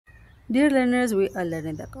Dear learners, we are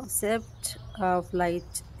learning the concept of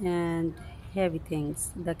light and heavy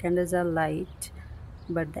things. The candles are light,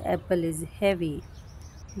 but the apple is heavy.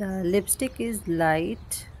 The lipstick is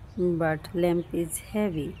light, but lamp is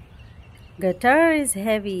heavy. Guitar is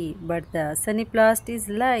heavy, but the sunnyplast is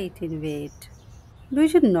light in weight. Do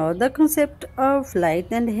you know the concept of light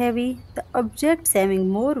and heavy? The objects having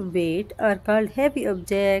more weight are called heavy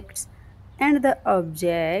objects, and the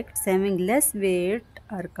objects having less weight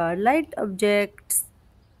are called light objects.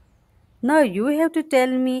 Now you have to tell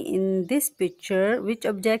me in this picture which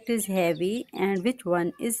object is heavy and which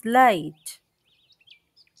one is light.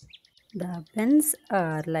 The pens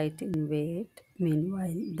are light in weight,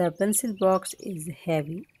 meanwhile the pencil box is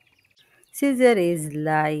heavy. Scissor is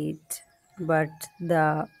light, but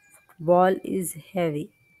the ball is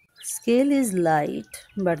heavy. Scale is light,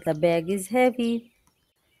 but the bag is heavy.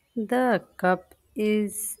 The cup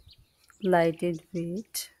is light in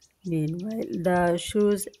weight, meanwhile the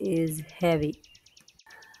shoes is heavy.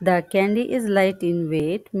 The candy is light in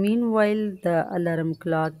weight, meanwhile the alarm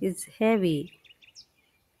clock is heavy.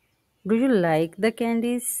 Do you like the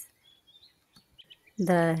candies?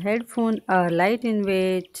 The headphones are light in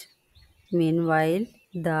weight, meanwhile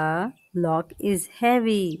the lock is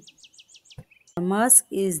heavy. The mask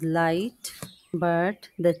is light, but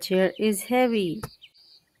the chair is heavy.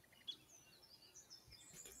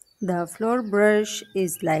 The floor brush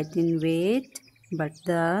is light in weight, but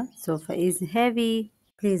the sofa is heavy.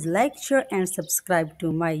 Please like, share and subscribe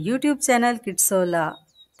to my YouTube channel Kidsoola.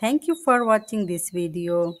 Thank you for watching this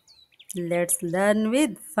video. Let's learn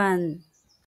with fun.